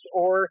pretense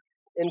or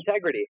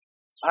integrity,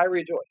 I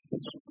rejoice.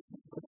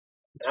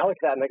 And I look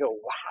at that and I go,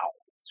 wow.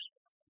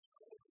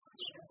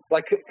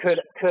 Like,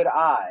 could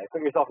I,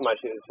 put yourself in my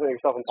shoes, put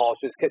yourself in Paul's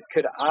shoes,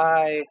 could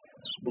I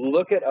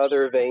look at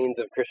other veins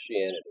of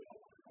Christianity?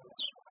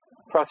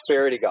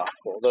 Prosperity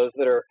gospel, those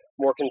that are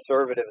more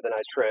conservative than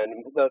I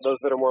trend, those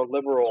that are more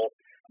liberal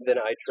than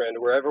I trend,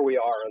 wherever we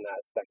are on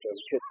that spectrum.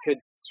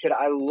 Could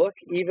I look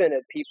even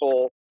at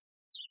people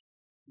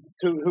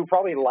who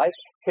probably like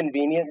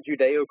convenient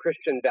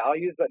Judeo-Christian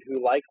values, but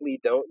who likely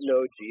don't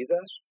know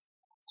Jesus?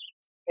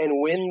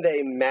 And when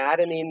they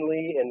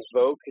maddeningly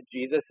invoke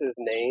Jesus'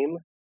 name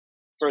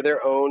for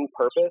their own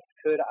purpose,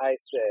 could I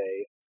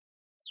say,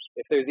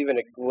 if there's even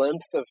a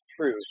glimpse of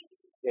truth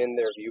in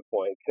their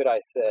viewpoint, could I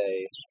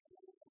say,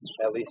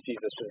 at least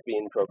Jesus is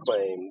being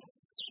proclaimed,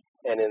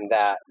 and in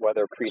that,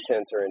 whether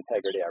pretense or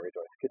integrity, I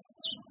rejoice.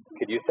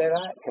 Could you say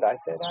that? Could I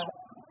say that?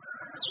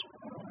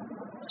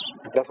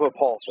 That's what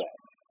Paul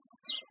says.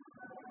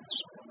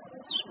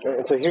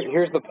 And so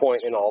here's the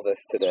point in all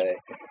this today,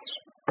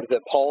 is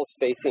that Paul's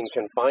facing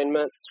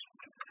confinement,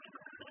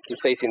 he's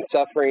facing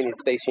suffering,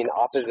 he's facing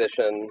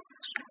opposition,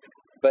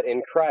 but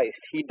in Christ,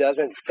 he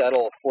doesn't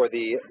settle for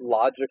the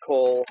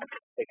logical,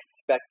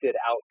 expected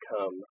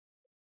outcome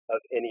of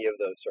any of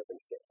those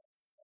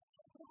circumstances.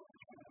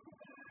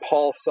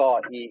 Paul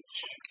saw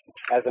each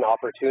as an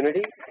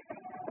opportunity.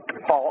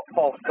 Paul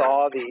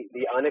saw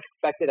the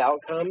unexpected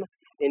outcome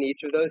in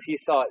each of those. He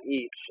saw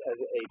each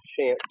as a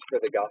chance for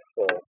the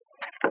gospel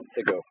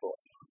to go forth.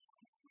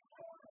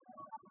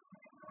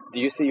 Do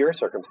you see your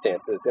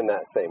circumstances in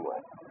that same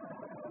way?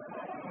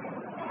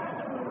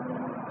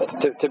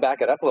 To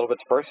back it up a little bit,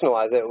 to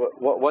personalize it,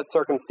 what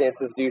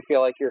circumstances do you feel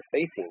like you're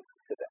facing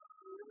today?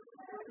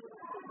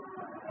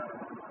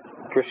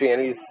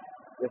 Christianity's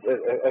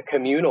a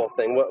communal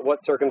thing.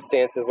 What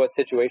circumstances, what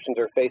situations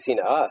are facing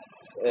us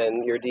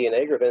and your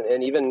DNA group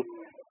and even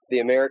the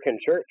American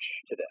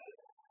church today?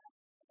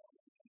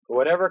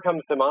 Whatever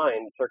comes to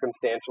mind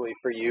circumstantially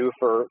for you,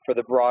 for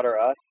the broader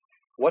us,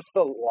 what's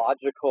the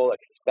logical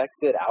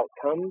expected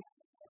outcome?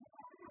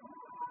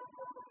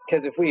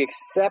 Because if we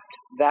accept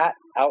that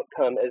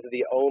outcome as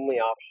the only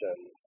option,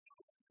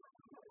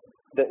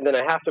 then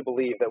I have to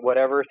believe that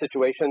whatever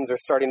situations are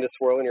starting to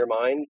swirl in your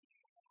mind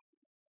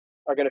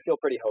are going to feel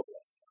pretty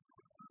hopeless.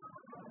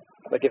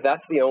 Like if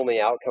that's the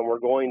only outcome, we're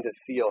going to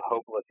feel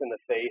hopeless in the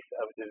face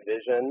of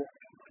division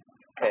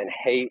and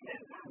hate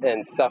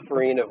and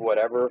suffering of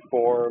whatever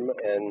form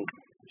and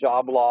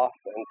job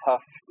loss and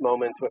tough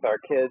moments with our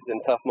kids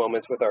and tough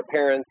moments with our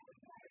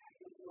parents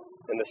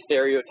and the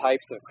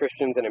stereotypes of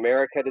Christians in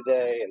America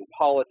today and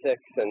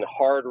politics and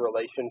hard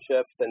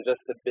relationships and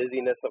just the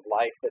busyness of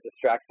life that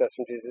distracts us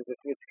from Jesus.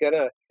 It's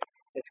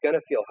gonna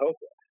feel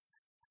hopeless.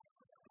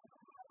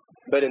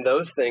 But in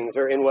those things,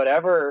 or in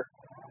whatever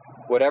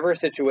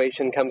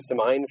situation comes to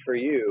mind for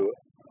you,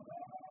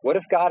 what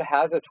if God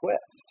has a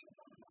twist?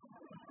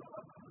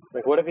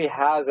 Like, what if he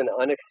has an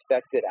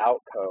unexpected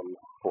outcome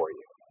for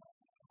you?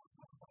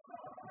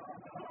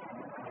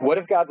 What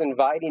if God's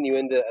inviting you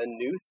into a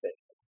new thing,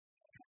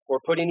 or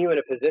putting you in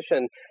a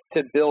position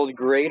to build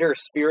greater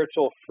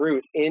spiritual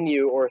fruit in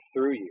you or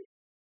through you?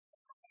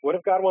 What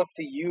if God wants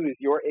to use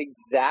your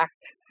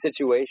exact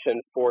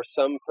situation for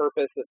some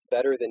purpose that's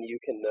better than you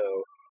can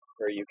know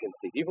or you can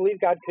see? Do you believe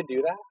God could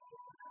do that?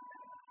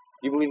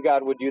 Do you believe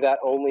God would do that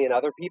only in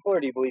other people, or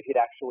do you believe he'd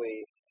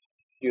actually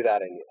do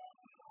that in you?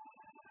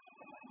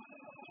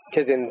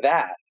 Because in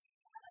that,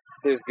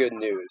 there's good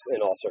news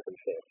in all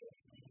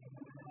circumstances.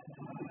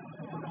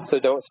 So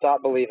don't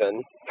stop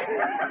believing,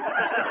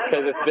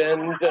 because it's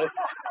been just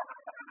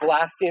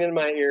blasting in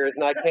my ears,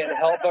 and I can't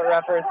help but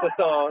reference the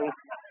song.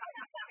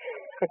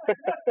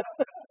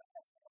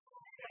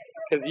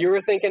 Because you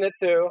were thinking it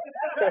too.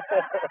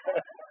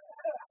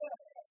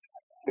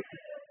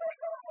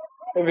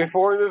 And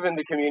before we move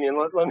into communion,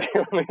 let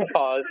me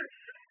pause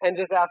and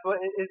just ask: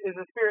 is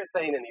the Spirit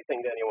saying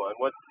anything to anyone?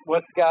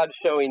 What's God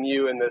showing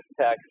you in this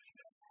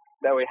text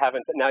that we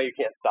haven't? Now you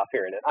can't stop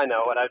hearing it. I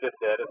know what I just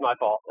did. It's my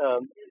fault.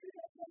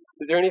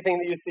 Is there anything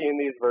that you see in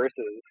these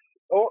verses,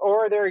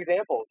 or are there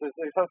examples? Is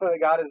there something that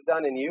God has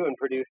done in you and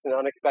produced an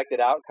unexpected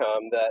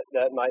outcome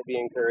that might be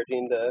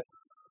encouraging to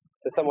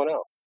someone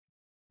else?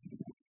 Is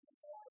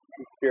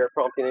the Spirit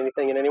prompting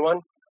anything in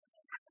anyone?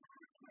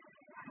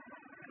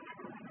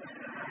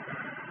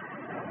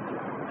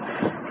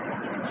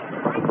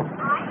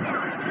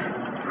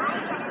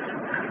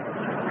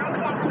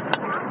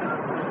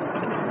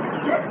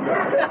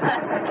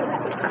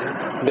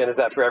 Ben, is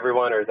that for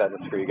everyone, or is that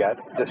just for you guys?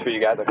 Just for you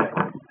guys? Okay.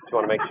 Just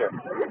want to make sure.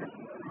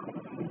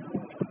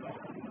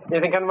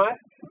 Anything come to mind?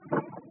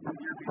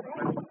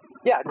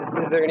 Yeah. Just,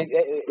 is there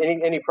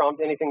any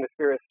prompt, anything the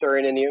Spirit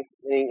stirring in you?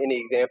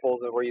 Any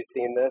examples of where you've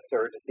seen this,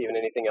 or just even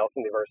anything else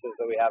in the verses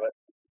that we haven't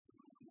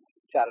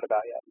chatted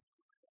about yet?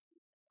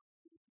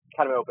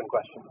 Kind of an open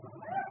question.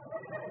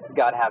 Does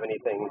God have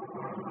anything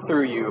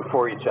through you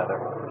for each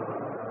other?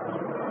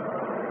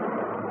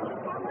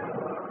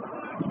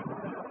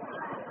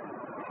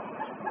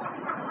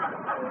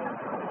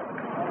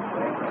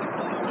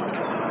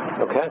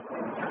 Okay.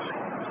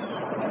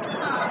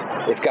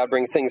 If God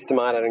brings things to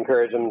mind, I'd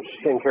encourage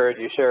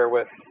you, share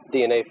with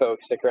DNA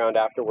folks, stick around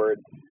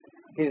afterwards.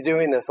 He's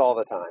doing this all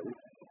the time.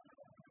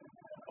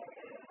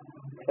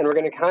 And we're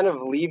going to kind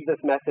of leave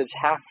this message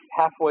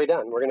halfway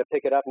done. We're going to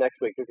pick it up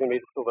next week. There's going to be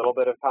just a little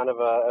bit of kind of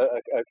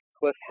a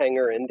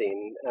cliffhanger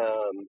ending,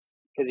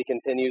 because he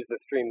continues the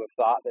stream of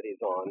thought that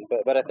he's on.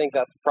 But I think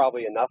that's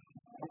probably enough,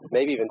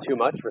 maybe even too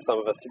much for some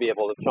of us to be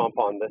able to chomp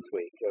on this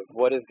week, of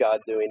what is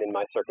God doing in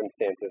my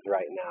circumstances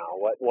right now?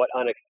 What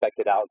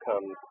unexpected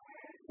outcomes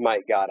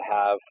might God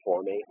have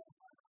for me?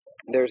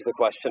 There's the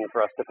question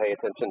for us to pay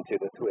attention to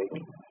this week.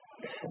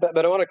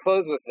 But I want to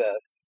close with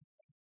this.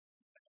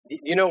 Do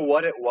you know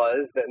what it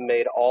was that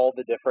made all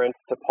the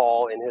difference to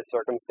Paul in his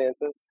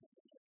circumstances?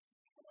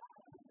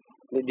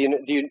 Do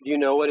you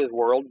know what his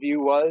worldview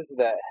was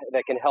that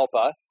can help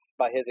us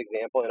by his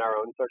example in our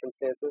own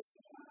circumstances?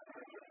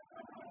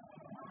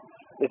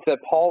 It's that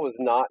Paul was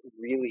not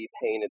really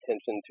paying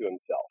attention to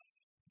himself,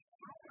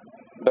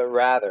 but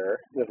rather,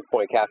 this is a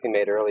point Kathy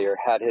made earlier,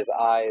 had his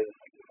eyes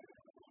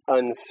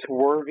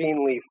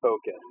unswervingly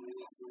focused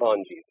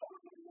on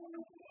Jesus.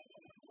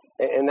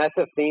 And that's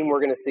a theme we're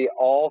going to see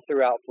all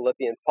throughout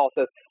Philippians. Paul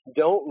says,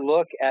 don't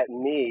look at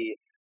me,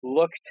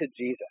 look to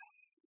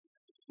Jesus.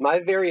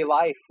 My very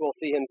life, we'll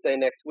see him say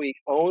next week,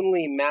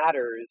 only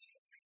matters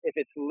if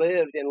it's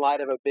lived in light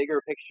of a bigger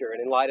picture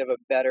and in light of a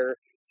better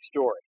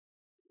story.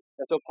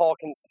 And so Paul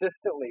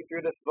consistently,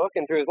 through this book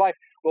and through his life,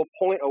 will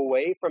point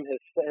away from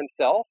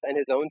himself and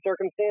his own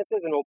circumstances,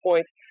 and will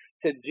point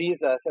to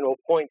Jesus, and will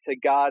point to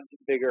God's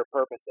bigger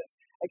purposes.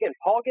 Again,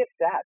 Paul gets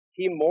sad.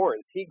 He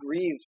mourns. He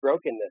grieves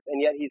brokenness,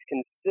 and yet he's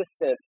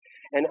consistent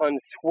and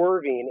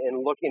unswerving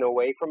in looking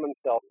away from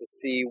himself to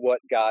see what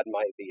God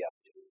might be up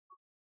to.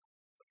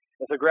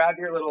 And so grab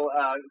your little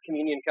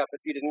communion cup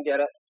if you didn't get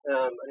it.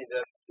 I need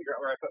to figure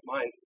out where I put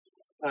mine.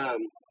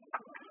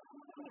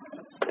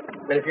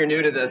 And if you're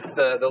new to this,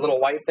 the little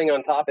white thing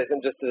on top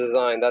isn't just a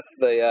design. That's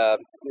the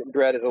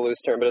bread is a loose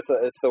term, but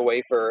it's the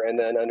wafer, and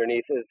then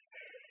underneath is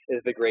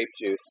the grape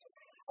juice.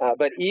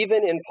 But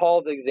even in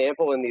Paul's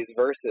example in these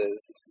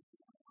verses,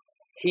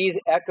 he's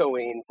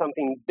echoing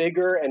something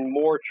bigger and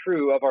more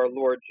true of our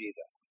Lord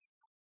Jesus.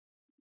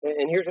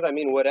 And here's what I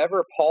mean.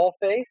 Whatever Paul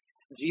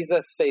faced,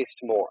 Jesus faced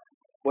more.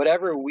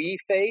 Whatever we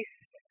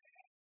faced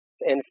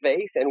and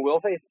face and will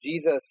face,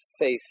 Jesus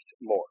faced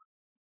more.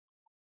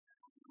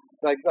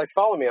 Like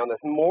follow me on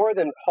this. More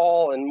than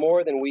Paul and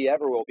more than we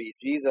ever will be,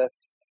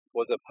 Jesus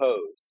was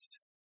opposed,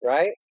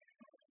 right?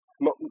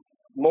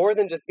 More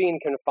than just being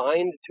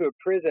confined to a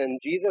prison,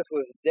 Jesus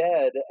was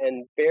dead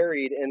and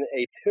buried in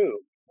a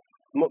tomb.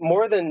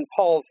 More than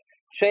Paul's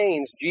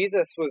chains,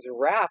 Jesus was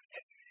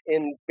wrapped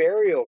in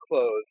burial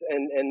clothes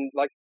and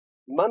like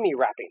mummy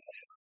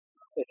wrappings,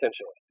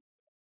 essentially.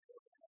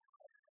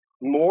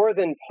 More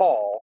than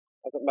Paul,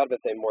 I might have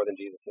been saying more than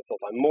Jesus this whole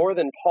time. More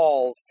than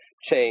Paul's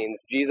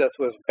chains, Jesus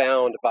was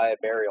bound by a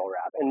burial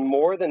wrap. And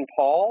more than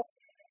Paul,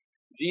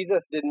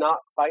 Jesus did not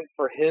fight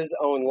for his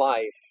own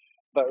life,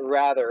 but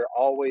rather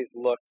always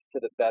looked to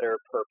the better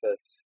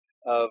purpose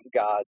of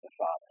God the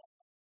Father,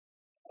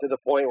 to the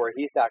point where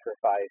he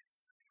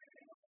sacrificed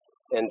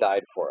and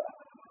died for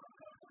us.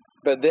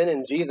 But then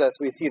in Jesus,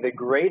 we see the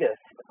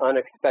greatest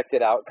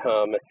unexpected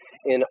outcome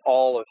in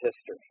all of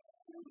history.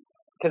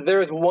 Because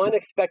there is one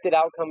expected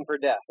outcome for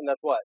death, and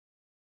that's what?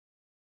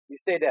 You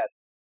stay dead.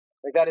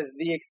 Like, that is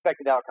the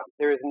expected outcome.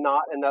 There is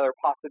not another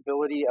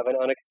possibility of an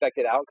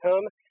unexpected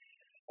outcome,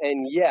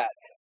 and yet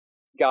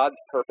God's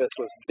purpose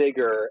was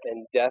bigger,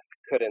 and death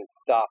couldn't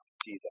stop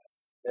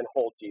Jesus and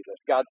hold Jesus.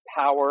 God's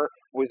power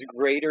was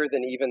greater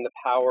than even the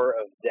power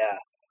of death.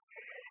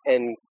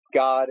 And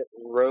God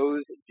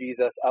rose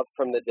Jesus up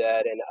from the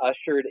dead and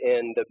ushered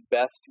in the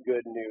best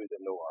good news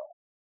in the world.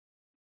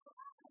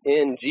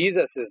 In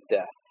Jesus'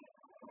 death,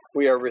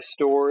 we are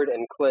restored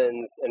and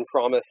cleansed and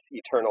promised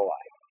eternal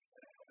life.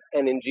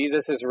 And in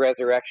Jesus'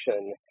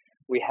 resurrection,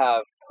 we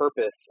have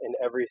purpose in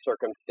every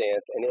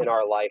circumstance and in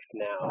our life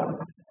now,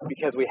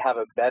 because we have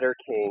a better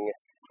king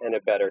and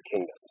a better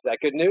kingdom. Is that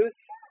good news?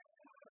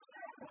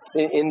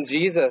 In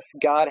Jesus,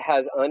 God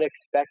has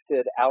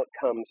unexpected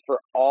outcomes for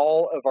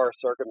all of our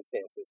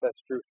circumstances.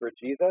 That's true for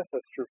Jesus,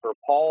 that's true for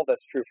Paul,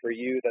 that's true for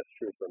you, that's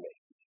true for me.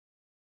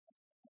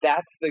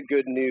 That's the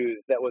good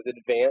news that was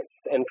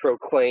advanced and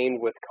proclaimed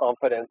with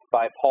confidence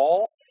by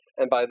Paul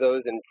and by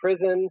those in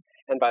prison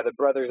and by the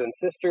brothers and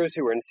sisters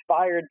who were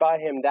inspired by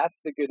him. That's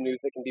the good news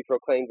that can be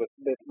proclaimed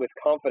with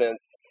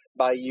confidence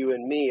by you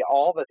and me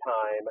all the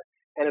time.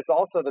 And it's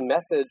also the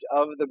message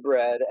of the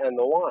bread and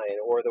the wine,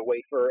 or the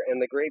wafer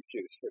and the grape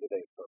juice for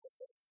today's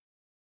purposes.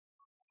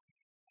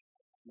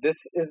 This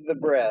is the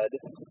bread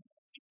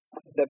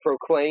that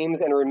proclaims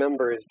and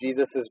remembers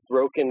Jesus'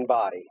 broken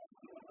body,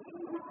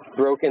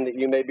 broken that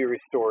you may be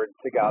restored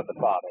to God the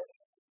Father.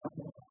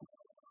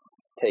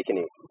 Take and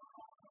eat.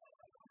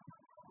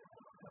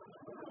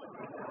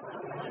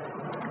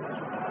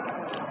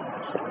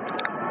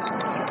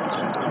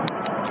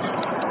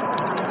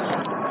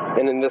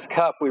 And in this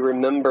cup, we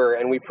remember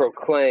and we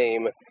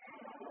proclaim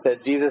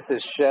that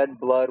Jesus' shed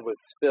blood was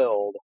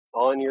spilled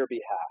on your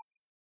behalf,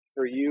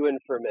 for you and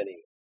for many.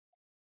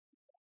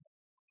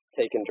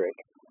 Take and drink.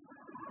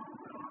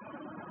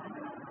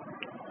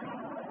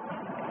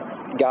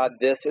 God,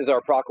 this is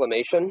our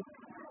proclamation.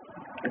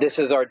 This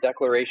is our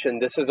declaration.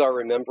 This is our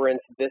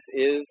remembrance. This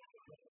is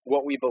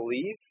what we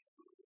believe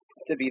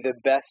to be the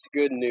best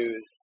good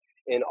news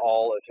in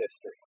all of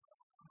history.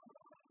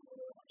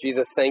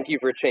 Jesus, thank you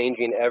for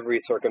changing every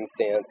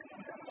circumstance.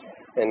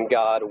 And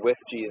God, with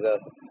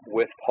Jesus,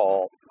 with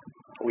Paul,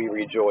 we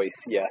rejoice,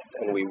 yes,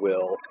 and we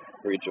will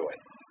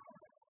rejoice.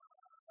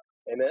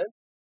 Amen?